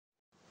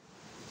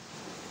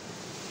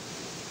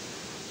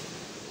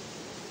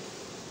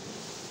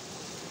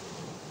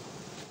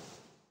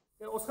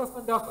Ons gaan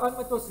vandag aan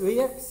met ons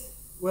reeks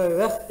oor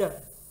rigting.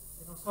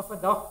 En ons gaan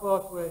vandag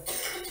praat oor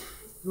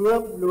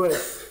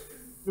droomloos.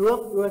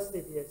 Droomloos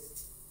te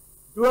wees.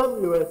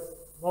 Droomloos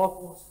maak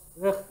ons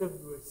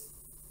rigtingloos.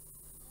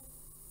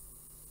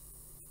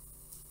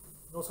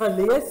 En ons gaan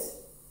lees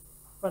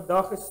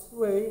vandag 'n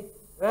storie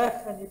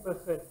reg aan die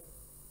begin.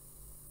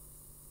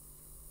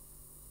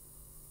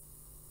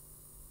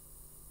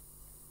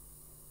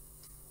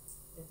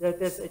 En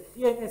dit is uit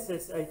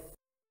Genesis uit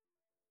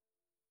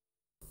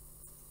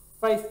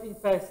 15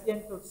 vers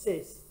 1 tot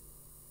 6.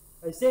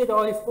 Hy sê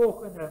daar die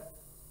volgende: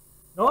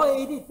 Na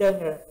hierdie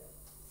dinge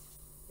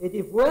het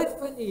die woord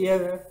van die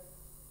Here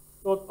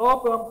tot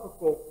Abraham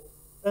gekom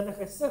in 'n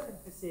gesig en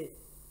gesê: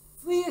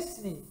 Vrees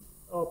nie,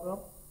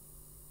 Abraham,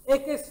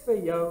 ek is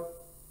vir jou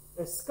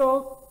 'n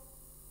skild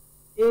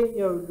en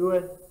jou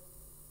loon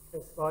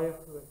is baie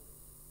groot.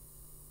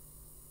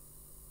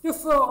 Toe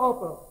vra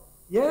Abraham: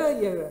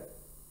 Here,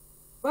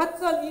 wat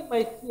sal U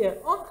my gee,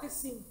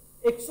 aangesien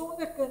ek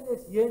sonder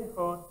kinders heen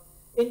gaan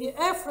en die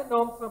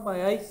erfgenaam van my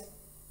huis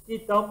die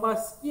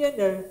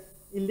Damaskener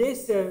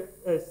Eliezer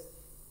is?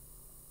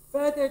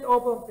 Verder het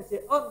Abraham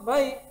gesê: Aan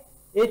my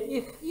het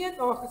U geen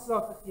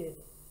nageslag gegee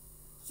nie.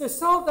 So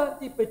sal dan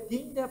die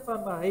bediende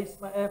van my huis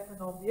my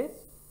erfgenaam wees?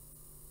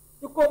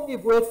 Toe kom die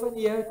woord van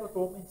die Here tot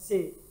hom en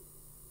sê: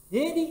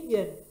 Hierdie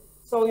een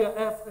sal jou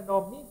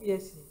erfgenaam nie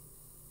wees nie,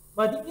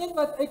 maar die een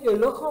wat uit jou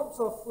liggaam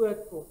sal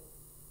voortkom,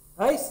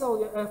 hy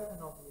sal jou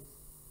erfgenaam wees.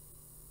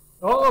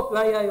 Daarop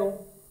lei hy hom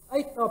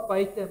uit na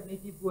buite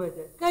met die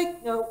woorde: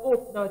 Kyk nou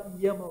op na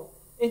die hemel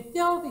en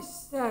tel die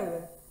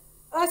sterre,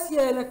 as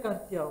jy hulle kan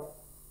tel.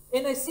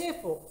 En hy sê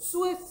vir hom: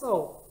 So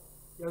sal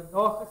jou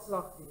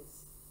nageslag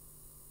wees.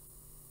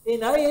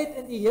 En hy het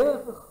in die Here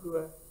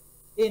geglo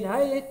en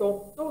hy het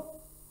hom tot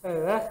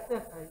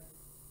geregtigheid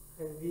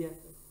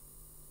gereken.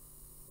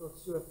 Tot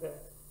sover.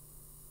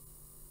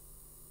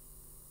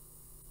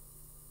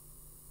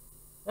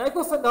 Nou, ek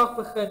wil vandag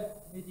begin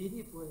met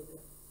hierdie woorde.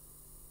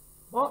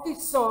 Maak nie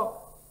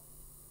saak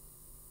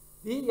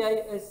wie jy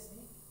is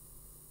nie.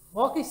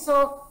 Maak nie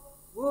saak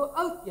hoe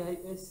oud jy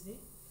is nie.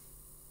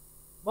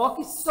 Maak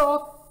nie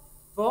saak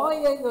waar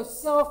jy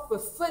jouself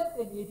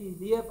bevind in hierdie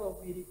lewe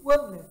op hierdie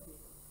oomblik nie.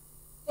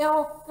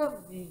 Elke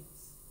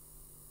mens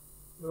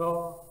dra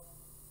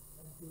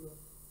 'n droom.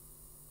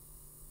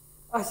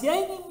 As jy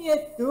nie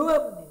meer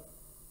droom nie,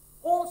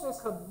 ons is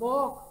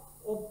gemaak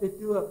om te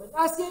droom. En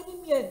as jy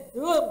nie meer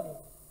droom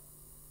nie,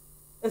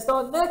 is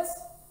daar niks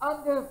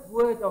ander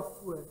woord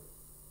daarvoor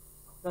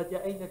dat jy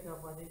eintlik nou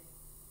maar net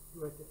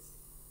dood is.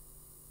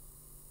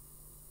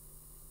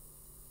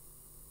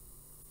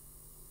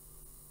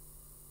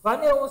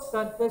 Wanneer ons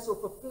dan dus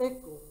op 'n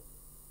plek kom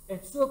en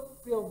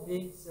soveel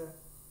mense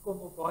kom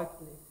op daai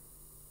plek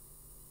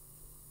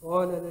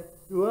waar hulle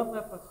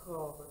drome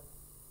begrawe,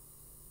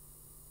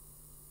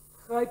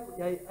 gryp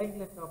jy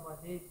eintlik nou maar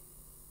net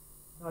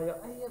na jou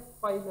eie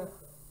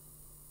veiligheid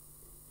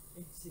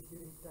en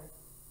sekuriteit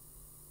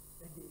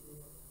in die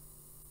lewe.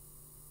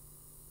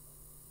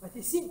 Want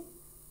jy sien,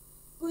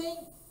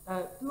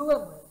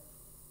 drome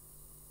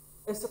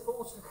is vir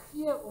ons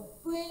gegee om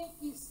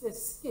prentjies te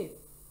skep,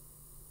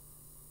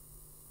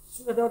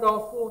 sodat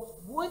daar vir ons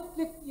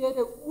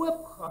moontlikhede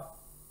oopgaan.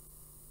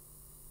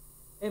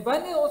 En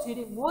wanneer ons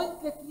hierdie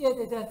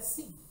moontlikhede dan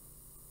sien,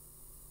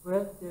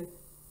 bring dit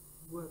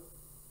hoop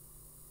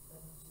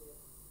in ons lewe.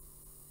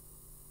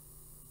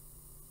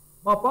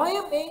 Maar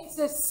baie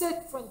mense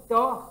sit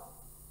vandag,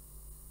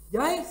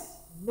 juis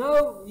nou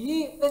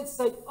hier in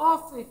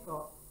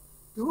Suid-Afrika,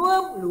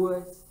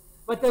 droomloos,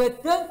 want hulle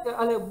dink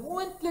hulle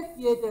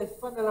moontlikhede is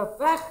van hulle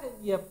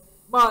weggeneem,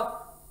 maar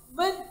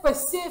min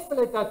besef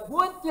hulle dat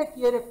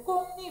moontlikhede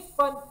kom nie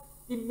van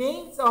die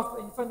mens af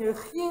en van die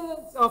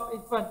regerings af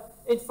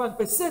en van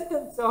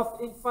besittings af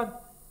en van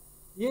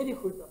hierdie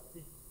goed af.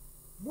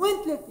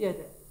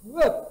 Moontlikhede,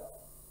 hoop,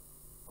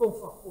 kom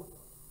van God af.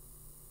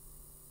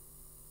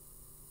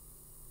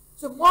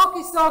 So maak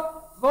nie saak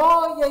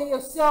waar jy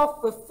jouself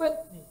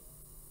bevind nie.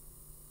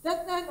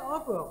 Dink nou aan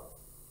Abraham.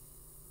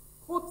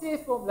 God sê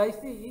vir hom: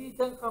 Luister, hierdie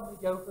ding gaan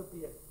met jou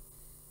gebeur.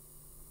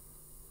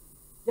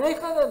 Jy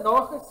gaan 'n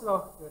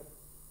nageslag kry.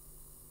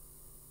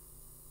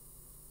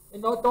 En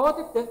nou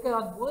dadelik dink hy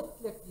aan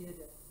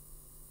moontlikhede.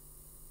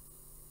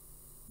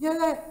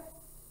 Here,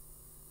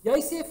 jy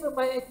sê vir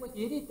my ek moet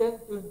hierdie ding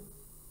doen,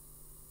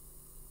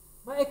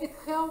 maar ek het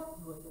geld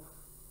nodig.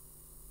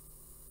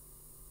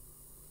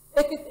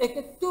 Ek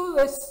het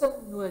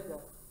toerusting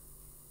nodig.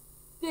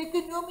 Die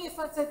ekonomie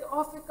van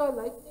Suid-Afrika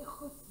lyk nie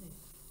goed nie.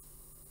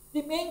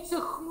 Die mense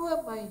glo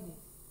my nie.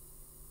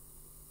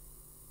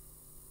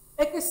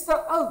 Ek is te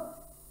oud.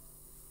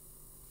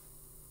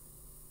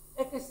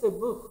 Ek is te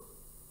moeg.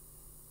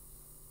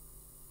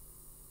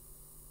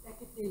 Ek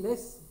het nie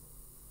lus nie.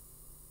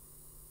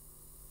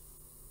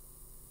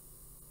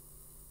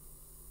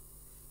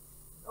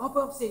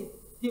 Abraham sê,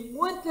 die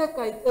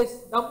moontlikheid is,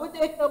 dan moet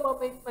ek nou maar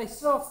met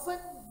myself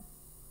vind,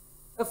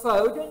 'n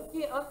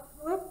verhoudingkie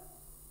aanknoop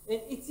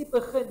en ietsie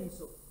begin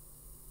hierso.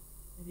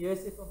 En die Here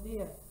sê vir hom: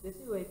 Nee, dis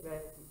nie hoe ek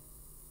werk nie.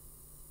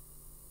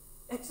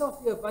 Ek sal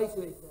vir jou wys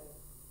hoe ek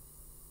werk.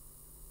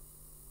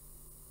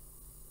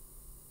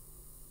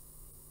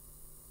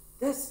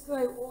 dis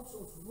kry ons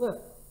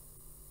hoop,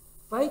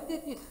 buite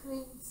die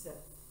grense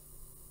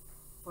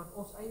van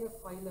ons eie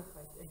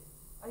veiligheid en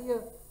eie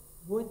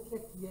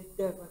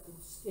moontlikhede wat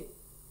ons skep.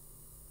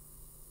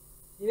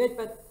 Jy weet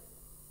wat,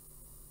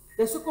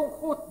 dis hoekom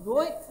God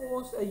nooit vir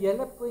ons 'n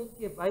hele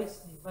prentjie wys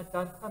nie, want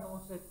dan sal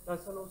ons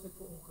dit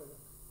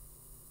verongeluk.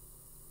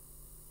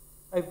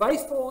 Hy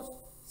wys vir ons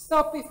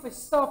stappie vir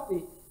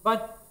stappie,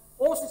 want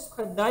ons is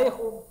geneig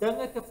om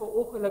dinge te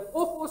verongeluk,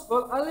 of ons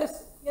wil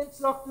alles een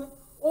slag doen,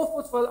 of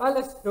ons wil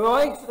alles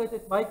draai, sodat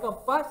dit my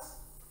kan pas.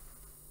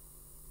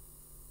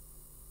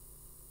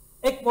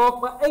 Ek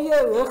maak my eie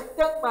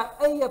rigting, my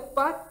eie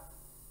pad,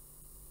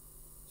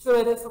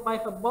 sodat dit vir my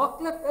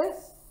gemaklik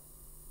is.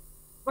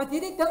 Want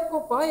hierdie ding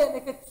kom baie, en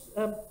ek het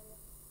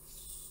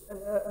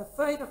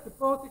Vrydag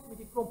gepraat met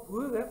die klomp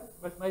broere,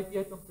 wat my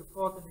weet om te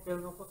praat, en ek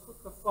het nog wat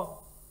goed gevang.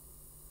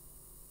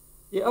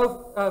 Die ou,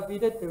 wie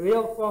dit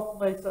reël vir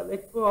my, sal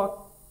ek praat,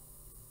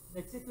 en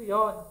ek sê toe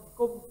ja, en ek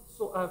kom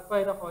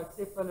Vrydag, ek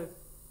sê vir hulle,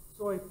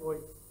 sorry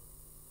boys,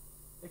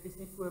 ek is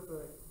nie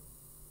voorbereid.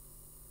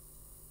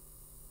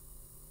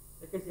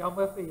 Ek is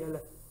jammer vir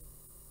julle.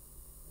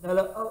 En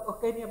hulle,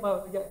 okay nee,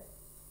 maar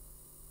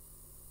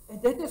en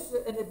dit is,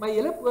 en my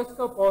hele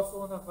boodskap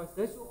Sondag was,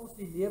 dis hoe ons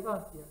die lewe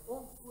hanteer,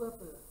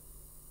 onvoorbereid.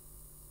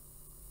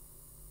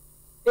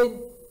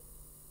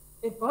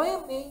 En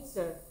baie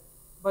mense,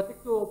 wat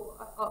ek toe op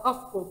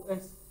afkom,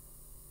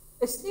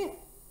 is nie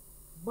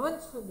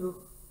mans genoeg,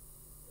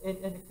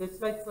 en dit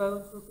sluit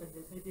vrouens ook, en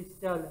dit is nie die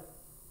stelling,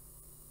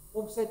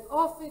 om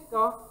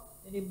Suid-Afrika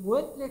en die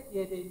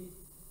moontlikhede en die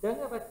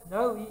dinge wat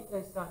nou hier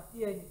is, dan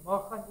hanteer nie,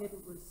 maar gaan eerder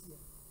oorsee.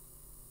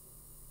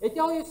 Het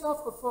jy al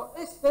jouself gevra,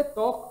 is dit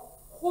toch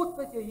God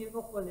wat jy hier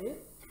nog wil hê?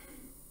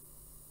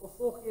 Of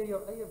volg jy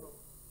jou eie wil?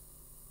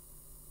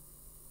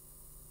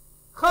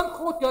 Gaan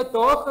God jou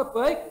daar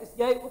gebruik? Is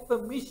jy op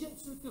 'n mission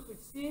so toe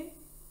gestuur?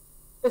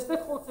 Is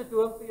dit God se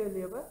droom vir jou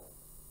lewe?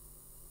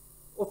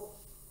 Of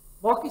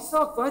maak nie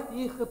saak wat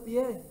hier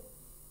gebeur nie.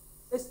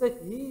 Is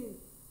dit hier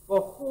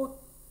waar God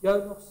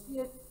jou nog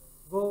steeds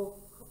wil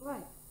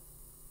gebruik?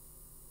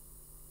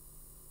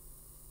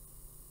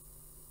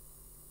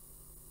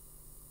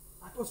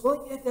 Want ons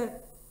wil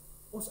eerder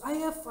ons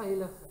eie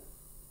veiligheid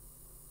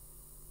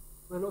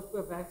wil ons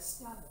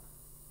bewerkstellig.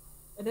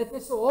 En dit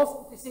is so half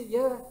om te sê,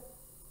 Here,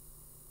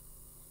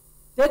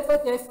 dit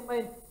wat jy vir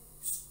my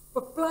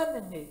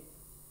beplanning het,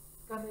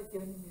 kan ek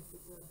jou nie meer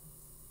vertel nie.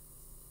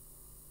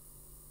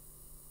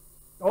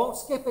 Daarom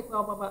skep ek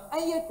nou maar my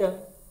eie ding,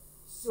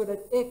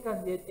 sodat ek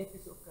kan weet, ek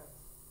is okay.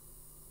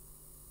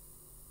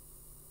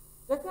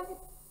 Dit kan nie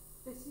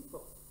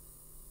disciples.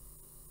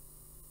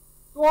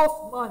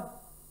 12 man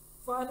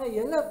van 'n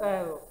hele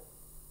wêreld.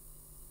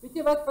 Weet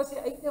jy wat was die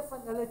einde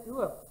van hulle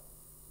doop?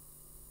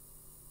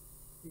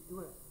 Die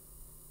dood.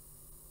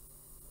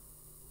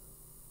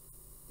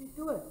 Die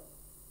dood.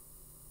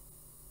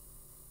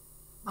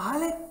 Maar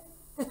hulle het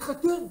dit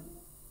gedoen,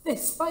 ten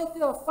spyte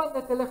daarvan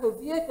dat hulle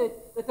geweet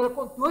het, dat hulle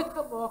kon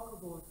doodgemaak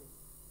geword het.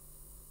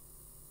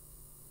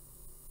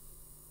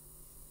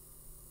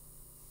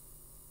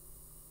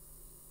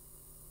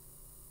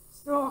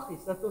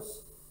 Tragies dat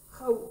ons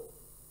gou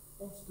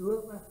ons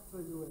drome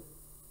verloor.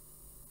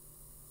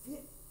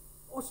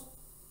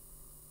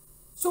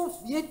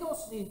 Soms weet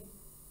ons nie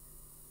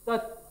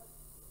dat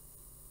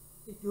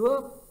die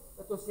droom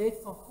wat ons het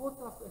van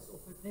God af is, of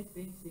dit net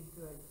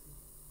wensdenke is.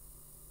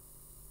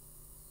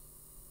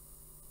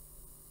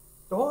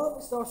 Daarom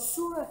is daar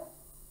so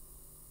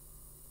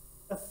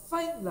 'n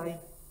fyn lyn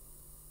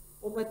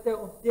om dit te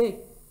ontdek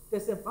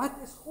tussen wat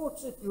is God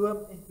se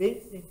droom en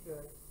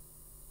wensdenke.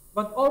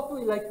 Want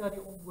albei lyk na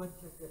die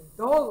onmoontlike. En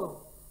daarom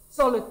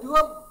sal 'n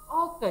droom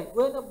altyd,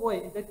 hoor nou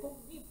mooi, en dit kom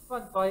nie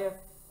van baie,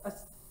 as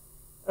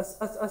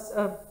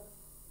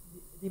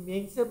die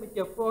mense met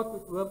jou praat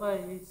met drome,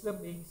 en die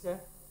slim mense,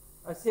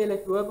 as sê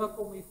hulle drome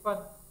kom hier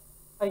van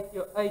uit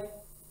jou uit.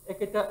 Ek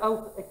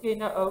ken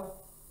 'n ou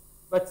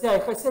wat sê, hy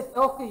gesit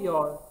elke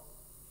jaar,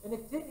 en ek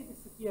sê dit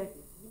is verkeerd,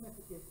 nie my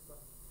verkeerd is.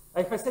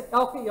 Hy gesit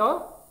elke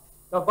jaar,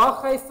 dan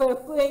wag hy vir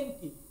 'n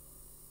prentjie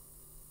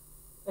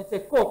in sy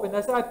kop, en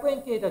as hy 'n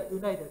prentjie het, dan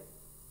doen hy dit.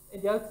 En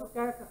die ou het so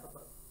kerke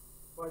gebou,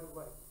 by the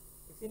way.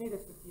 Ek sê nie dit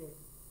is verkeerd.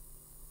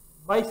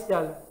 My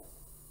stelling is,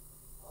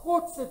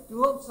 God se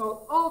droom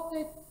sal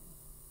altyd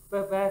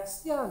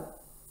bewerkstellig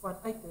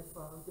vanuit 'n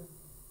verhouding.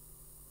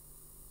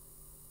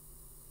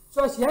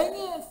 So as jy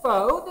nie in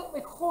verhouding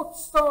met God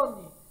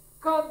staan nie,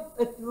 kan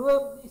 'n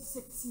droom nie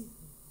succeed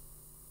nie.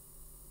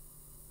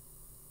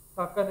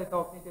 Dan kan dit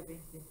dalk nie 'n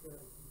wensdenke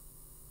wees nie.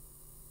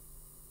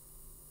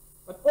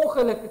 Want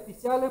ongelukkig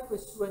dieselfde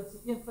persoon,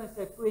 een van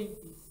sy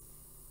prentjies,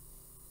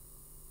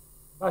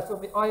 was om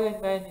die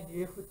Ironman in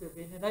hier goed te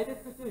wen, en hy het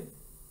dit gedoen.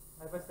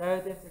 Hy was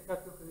derde in sy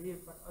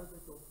kategorie van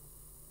ouderdom.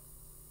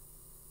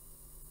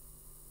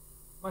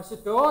 Maar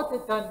sodra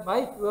dit dan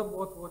my droom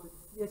word dit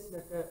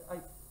vleeslike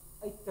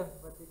uiting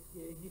wat ek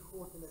gee, en nie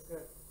goddelike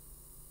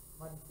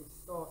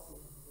manifestasie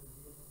in my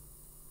lewe.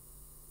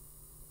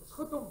 Het is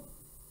goed om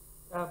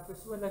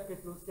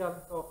persoonlike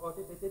doelstelling te gehad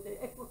het, dit het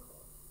ek ook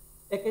gehad.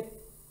 Ek het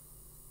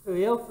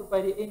gereeld vir by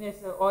die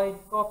NSA in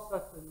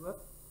Kaapstad geloop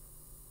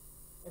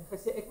en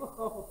gesê, ek wil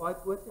graag op daai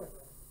boot werk,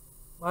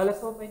 maar hulle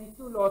sal my nie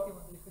toelaat nie,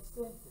 want hulle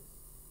gestremd is.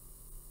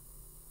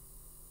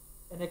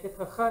 En ek het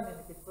gegaan en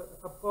ek het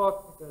gepraat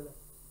met hulle.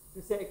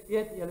 Toe sê ek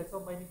weet, julle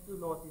sal my nie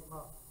toelaat nie,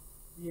 maar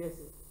wie is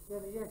dit?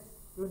 Serieus,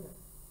 doen het.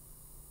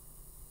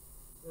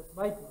 Dit is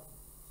my droom.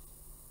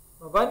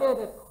 Maar wanneer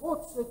dit God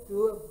se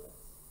droom is,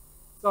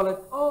 sal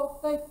dit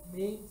altyd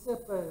mense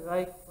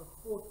bereik vir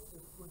God se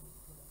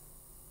koninkryk.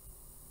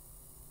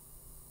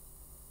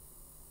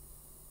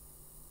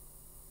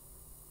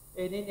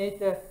 En nie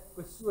net 'n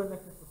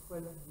persoonlike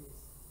vervulling wees.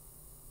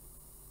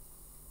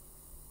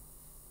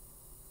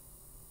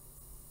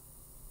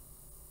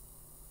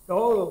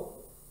 Daarom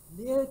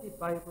leer die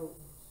Bybel ons.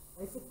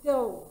 Hy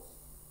vertel ons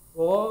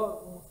waar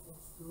ons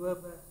drome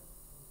moet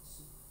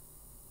soek.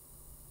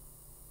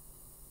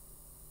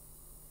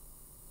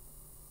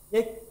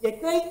 Jy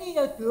kry nie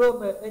jou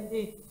drome in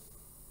die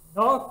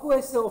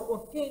narkose of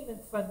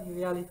ontkenning van die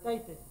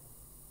realiteite nie.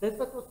 Dit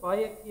wat ons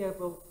baie keer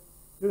wil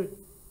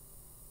doen.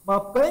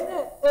 Maar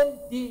binne in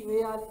die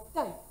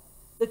realiteit,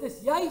 dit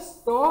is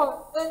juist daar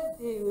in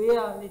die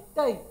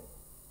realiteit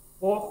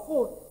waar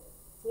God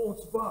vir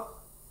ons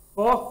wag,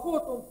 waar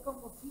God hom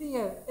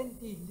kamoufleer in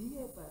die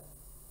lewe,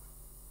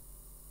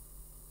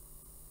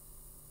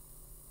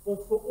 om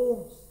vir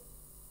ons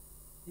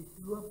die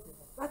droom te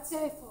hê. Wat sê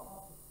hy vir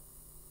Abraham?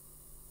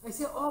 Hy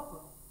sê,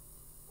 Abraham,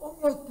 om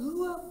jou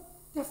droom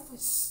te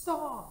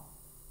verstaan,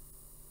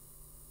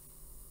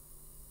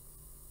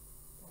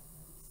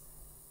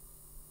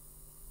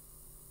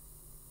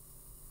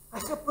 hy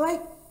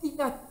gebruik die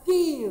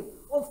natuur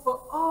om vir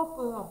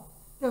Abraham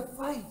te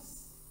wys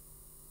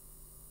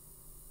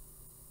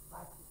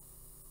wat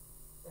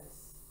is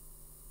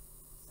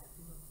sy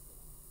droom.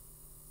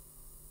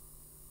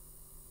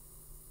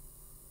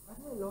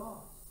 Wanneer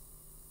laas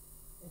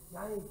het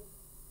jy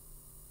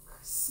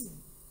gesien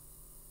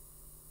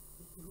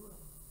die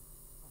droom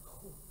wat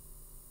God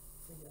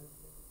vir jou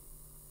het?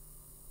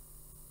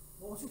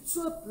 Maar ons het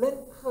so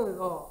blind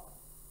geraak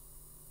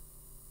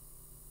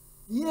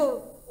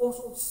deur ons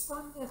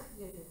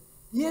omstandighede,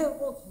 deur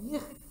ons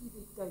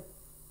negativiteit,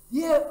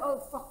 deur al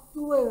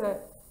faktore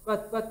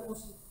wat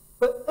ons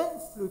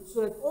beïnvloed,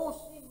 sodat ons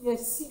nie meer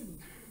sien nie.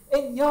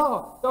 En ja,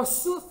 daar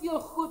is soveel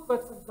goed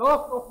wat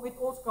vandag nog met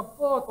ons kan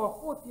praat, waar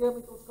God hier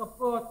met ons kan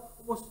praat,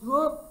 om ons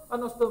droom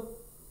aan ons te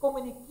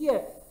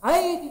kommunikeer. Hy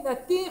het die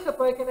natuur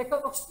gebruik, en hy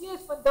kan nog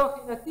steeds vandag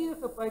die natuur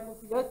gebruik, om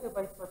vir jou te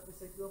wys wat vir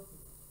sy droom te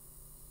doen.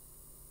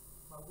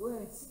 Maar hoor,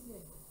 en sien jy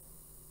nog?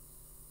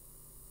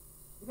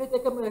 Jy weet,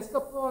 ek het my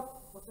gepraat,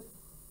 ons het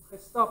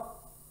gestap.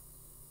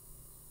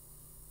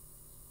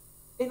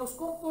 En ons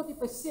kom tot die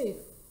besef,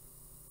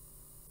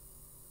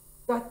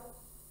 dat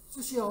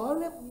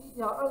sosiale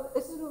media, al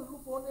is dit hoe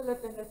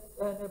wonderlik in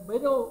 'n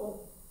middel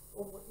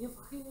om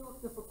evangelie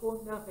te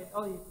verkondig en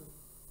al hierdie,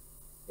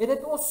 het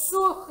dit ons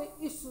so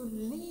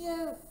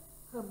geïsoleer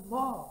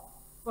gemaak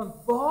van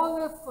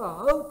ware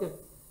verhouding,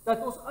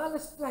 dat ons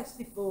alles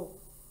plastiek wil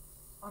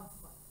aanvat.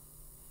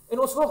 En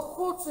ons wil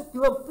God se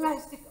droom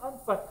plastiek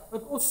aanvat,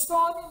 want ons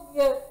staan nie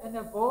meer in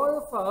 'n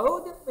ware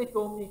verhouding met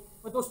hom nie,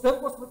 want ons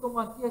dink ons moet hom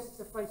hanteer soos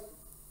 'n Facebook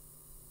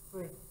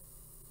vriend.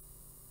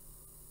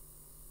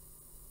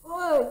 O,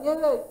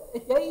 julle,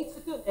 het jy iets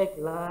gedoen? Ek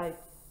like.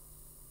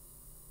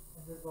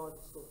 En dit waar dit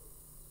stop.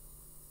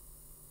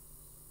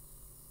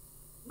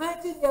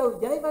 Imagine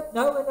jou, jy wat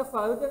nou in 'n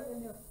verhouding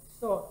in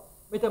staan,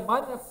 met 'n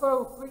man, 'n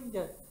vrou,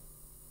 vriende,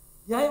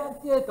 jy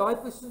hanteer daai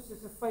persoon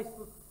soos 'n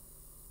Facebook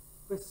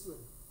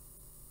persoon.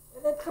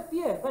 En dit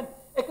gebeur, want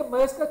ek en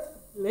my skat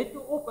let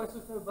toe op, as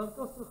ons nou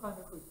winkels toe gaan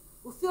en goed.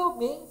 Hoeveel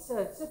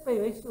mense sit by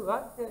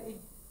restaurante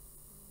en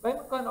by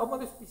mekaar en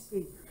almal is op die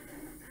skerm.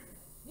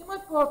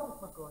 Niemand praat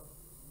met mekaar nie.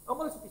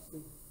 Almal is op die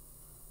skerm.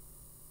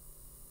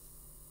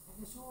 En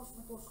dis ons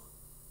met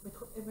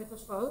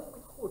ons verhouding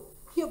met God.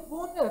 Geen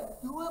wonder,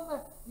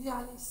 drome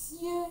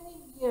realiseer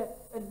nie meer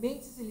in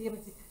mense se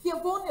lewens nie.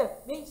 Geen wonder,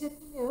 mense het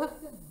nie meer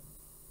rigting nie.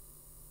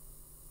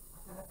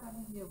 Want hulle kan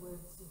nie meer hoor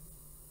en sien.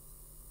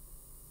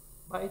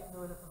 Maar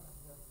uitnodiging aan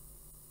jou,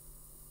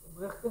 om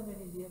rigting in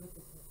die lewe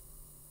te kry.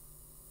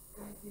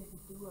 Kry weer die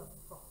droom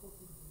van God in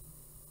die lewe.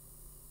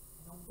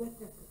 En om dit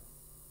te kry,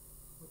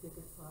 moet ek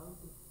 'n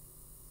verhouding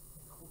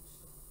met God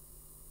staan.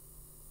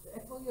 So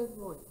ek wil jou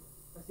nooi,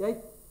 as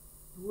jy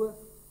doof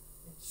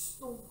en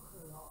stom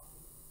geraak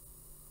het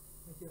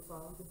met jou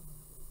verhouding met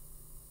God,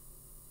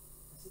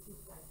 is dit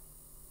die tyd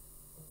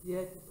om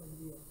weer te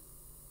beleef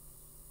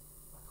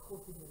wat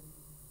God in jou lewe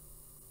doen.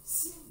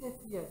 Sien dit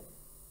weer.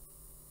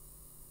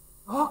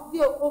 Raak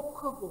weer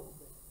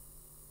opgewonde.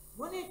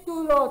 Moenie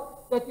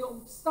toelaat dat die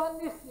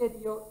omstandighede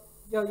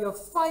jou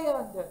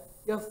vyande,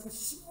 jou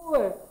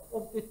versmoor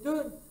om te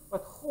doen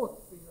wat God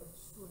vir jou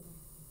so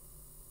lief het.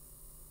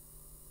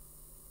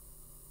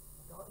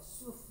 Daar is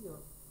soveel.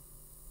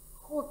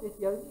 God het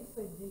jou nie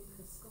vir net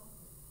geskaap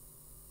nie.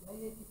 Jy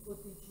het die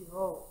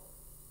potensiaal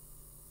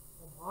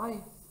om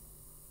hy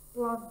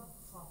plan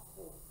van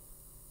God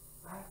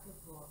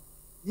werklik waar.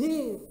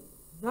 Hier,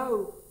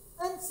 nou,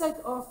 in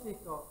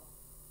Suid-Afrika,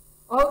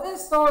 al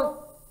is daar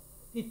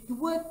die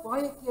dood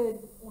baie keer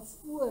in ons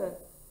oë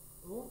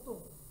rondom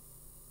ons.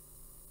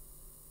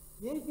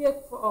 Hierdie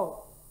week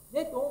veral,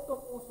 net rondom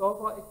ons daar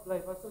waar ek bly,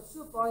 was daar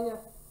so baie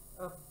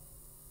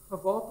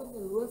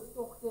gewapende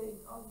rooftogte en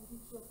al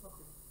hierdie soort van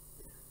goed.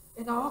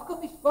 En dan raak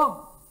ek bang.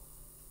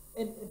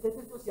 En dit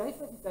is ons juist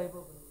wat die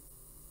duiwel wil.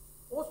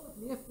 Ons moet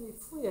leef met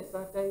die vrees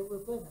dat hy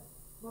oorwinne.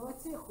 Maar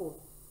wat sê God?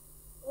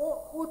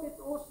 God het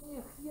ons nie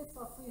 'n gees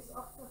van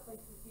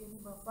vreesagtigheid gegee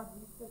nie, maar van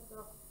liefde,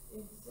 krag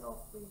en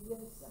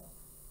selfbeheersing.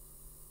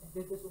 En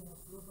dit is om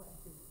ons drome in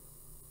te leef.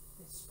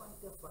 Ten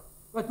spyte van.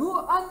 Want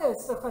hoe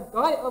anders se gaan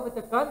daai ou wat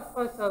 'n kan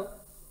vashou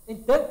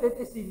en dink dit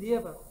is die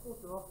lewe,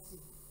 God raak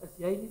sien, as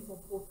jy nie van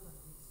God kan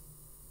wees nie.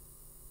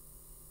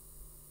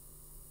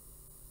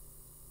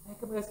 En ek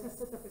het my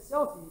gister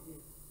gesels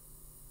hierdie.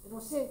 En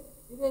ons sê,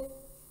 jy weet,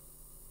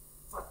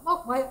 wat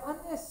maak my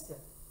anderste?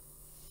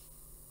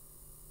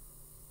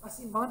 As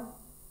die man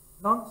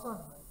langs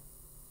aan my,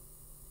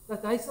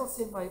 dat hy sal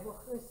sê, maar hy wil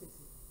Christus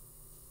hê.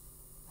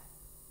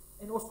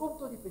 En ons kom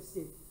tot die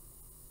besef,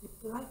 die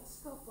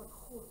blydskap wat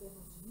God in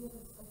ons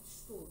lewens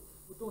uitstort,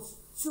 moet ons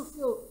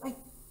soveel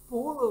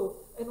uitborrel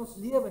in ons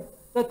lewens,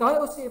 dat hy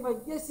ons sê, maar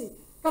Jessie,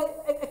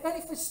 ek kan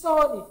nie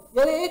verstaan nie,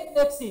 julle het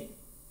niks nie,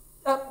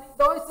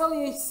 daar is al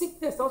die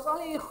siektes, daar is al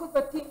die goed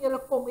wat teen julle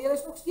kom, julle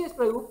is nog steeds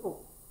bly, hoekom?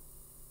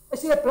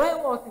 Is julle bly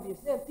om daar te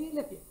wees? Nee,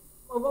 natuurlijk nie.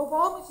 Maar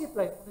waarom is jy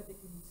bly? Omdat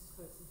ek in Jesus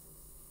Christus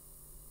is.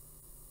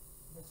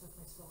 En dit is wat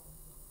my saam met.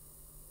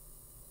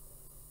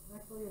 En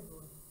ek wil jy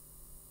nooi,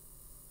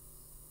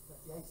 dat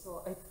jy sal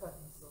uitgaan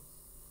hierso,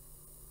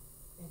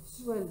 en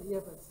so 'n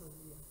lewe sal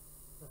leef,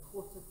 dat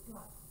God se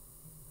plan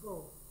en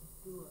wil en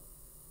doel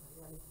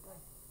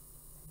realiteit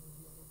in jou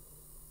lewe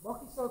kom.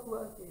 Maak nie saak hoe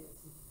oud jy is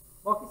nie.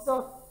 Maak nie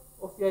saak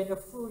of jy nou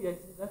voel jy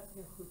is niks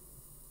meer goed.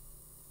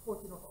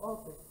 God is nog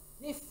altyd.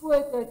 Nie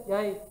voordat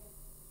jy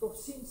tot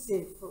sien sê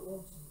vir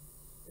ons nie,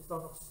 is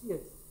daar nog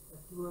steeds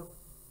 'n droom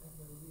in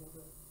jou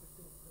lewe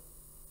betrokke.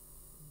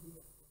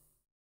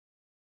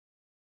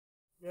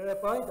 Here,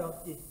 baie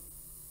dankie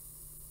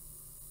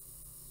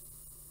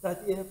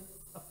dat jy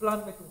 'n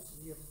plan met ons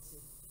lewens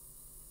het.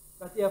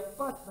 Dat jy 'n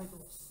pad met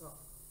ons stap.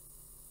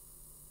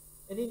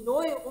 En jy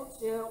nooi ons,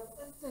 Here, om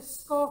in te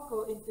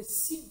skakel en te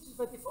sien, soos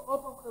wat jy vir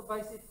Abraham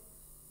gewys het,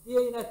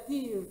 deur die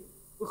natuur,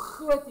 hoe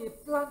groot jy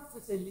 'n plan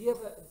vir sy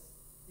lewe is.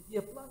 Het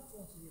jy 'n plan vir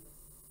ons lewe.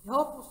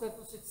 Help ons dat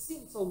ons dit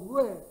sien, sal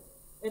hoor,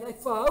 en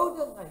uit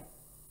verhouding uit,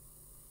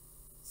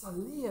 sal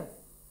leef,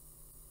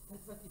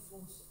 dit wat jy vir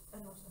ons in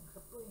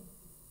ingeplant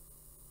het.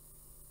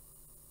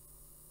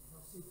 En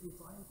ons sê vir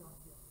baie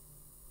dankie.